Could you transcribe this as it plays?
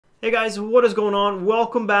Hey guys, what is going on?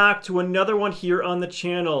 Welcome back to another one here on the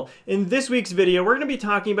channel. In this week's video, we're going to be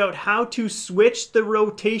talking about how to switch the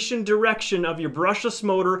rotation direction of your brushless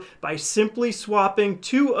motor by simply swapping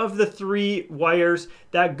two of the three wires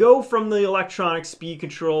that go from the electronic speed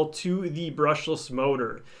control to the brushless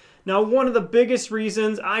motor. Now, one of the biggest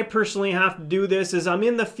reasons I personally have to do this is I'm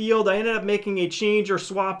in the field, I ended up making a change or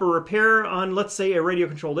swap or repair on, let's say, a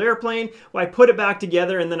radio-controlled airplane. Well, I put it back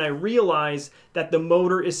together and then I realize that the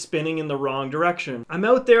motor is spinning in the wrong direction. I'm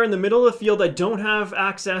out there in the middle of the field, I don't have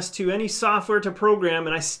access to any software to program,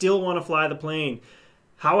 and I still want to fly the plane.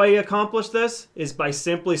 How I accomplish this is by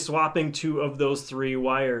simply swapping two of those three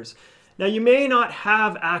wires. Now, you may not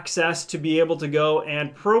have access to be able to go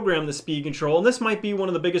and program the speed control, and this might be one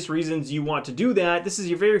of the biggest reasons you want to do that. This is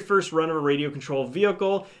your very first run of a radio-controlled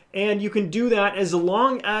vehicle, and you can do that as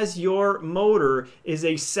long as your motor is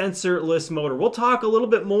a sensorless motor. We'll talk a little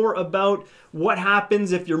bit more about what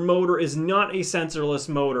happens if your motor is not a sensorless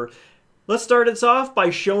motor. Let's start this off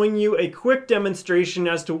by showing you a quick demonstration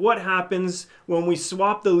as to what happens when we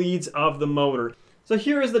swap the leads of the motor. So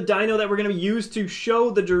here is the dyno that we're going to use to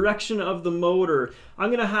show the direction of the motor. I'm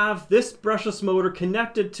going to have this brushless motor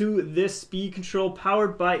connected to this speed control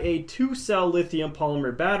powered by a 2-cell lithium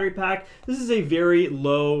polymer battery pack. This is a very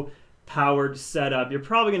low powered setup. You're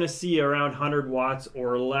probably going to see around 100 watts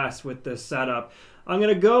or less with this setup. I'm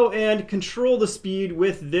going to go and control the speed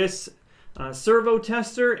with this servo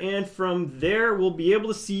tester, and from there we'll be able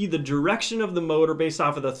to see the direction of the motor based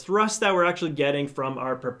off of the thrust that we're actually getting from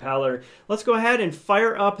our propeller. Let's go ahead and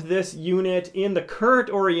fire up this unit in the current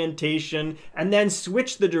orientation and then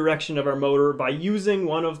switch the direction of our motor by using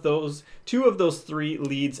two of those three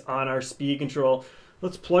leads on our speed control.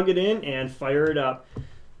 Let's plug it in and fire it up.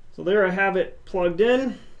 So there I have it plugged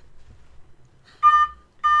in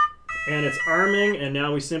and it's arming, and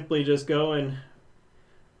now we simply just go and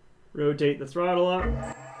rotate the throttle up.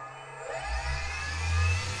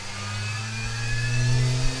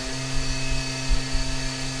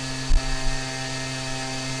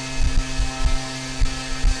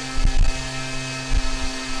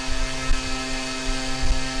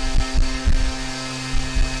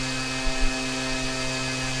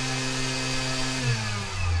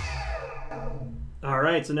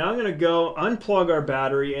 Alright, so now I'm going to go unplug our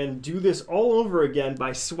battery and do this all over again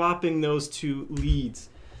by swapping those two leads.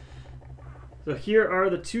 So here are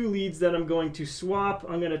the two leads that I'm going to swap.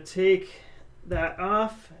 I'm going to take that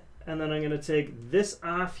off, and then I'm going to take this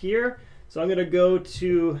off here. So I'm going to go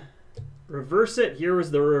to reverse it. Here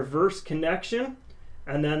is the reverse connection,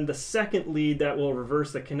 and then the second lead that will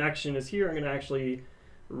reverse the connection is here. I'm going to actually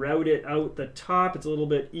route it out the top. It's a little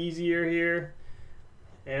bit easier here,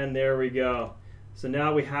 and there we go. So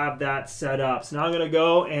now we have that set up. So now I'm going to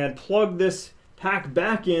go and plug this pack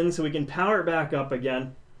back in so we can power it back up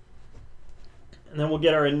again. And then we'll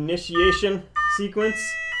get our initiation sequence,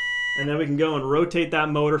 and then we can go and rotate that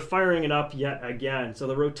motor, firing it up yet again. So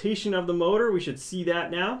the rotation of the motor, we should see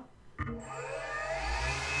that now.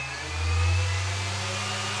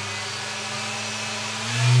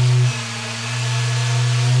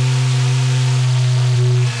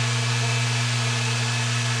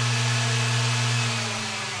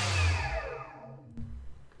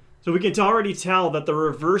 So we can already tell that the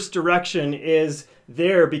reverse direction is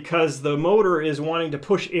there because the motor is wanting to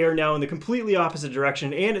push air now in the completely opposite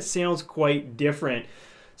direction, and it sounds quite different.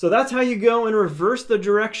 So that's how you go and reverse the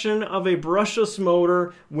direction of a brushless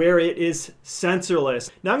motor where it is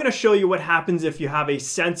sensorless. Now I'm going to show you what happens if you have a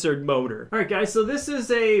sensored motor. Alright guys, so this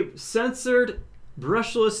is a sensored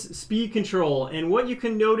brushless speed control, and what you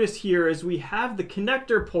can notice here is we have the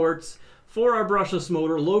connector ports for our brushless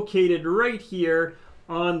motor located right here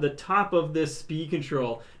on the top of this speed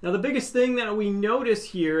control. Now the biggest thing that we notice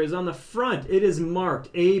here is on the front it is marked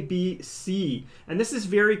A, B, C, and this is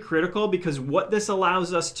very critical because what this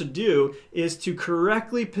allows us to do is to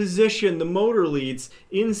correctly position the motor leads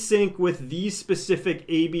in sync with these specific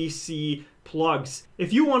ABC plugs.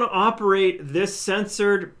 If you want to operate this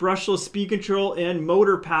sensored brushless speed control and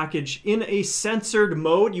motor package in a sensored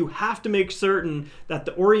mode, you have to make certain that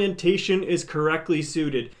the orientation is correctly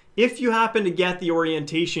suited. If you happen to get the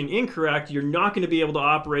orientation incorrect, you're not going to be able to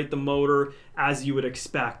operate the motor as you would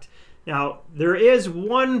expect. Now, there is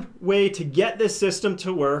one way to get this system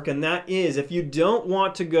to work, and that is if you don't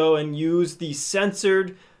want to go and use the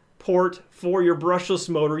sensored port for your brushless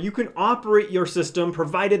motor, you can operate your system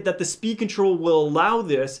provided that the speed control will allow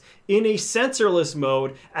this in a sensorless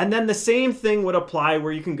mode, and then the same thing would apply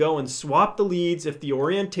where you can go and swap the leads if the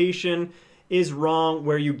orientation is wrong,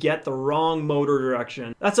 where you get the wrong motor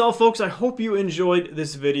direction. That's all folks, I hope you enjoyed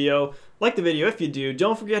this video. Like the video if you do.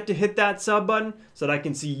 Don't forget to hit that sub button so that I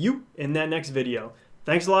can see you in that next video.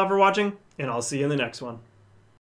 Thanks a lot for watching, and I'll see you in the next one.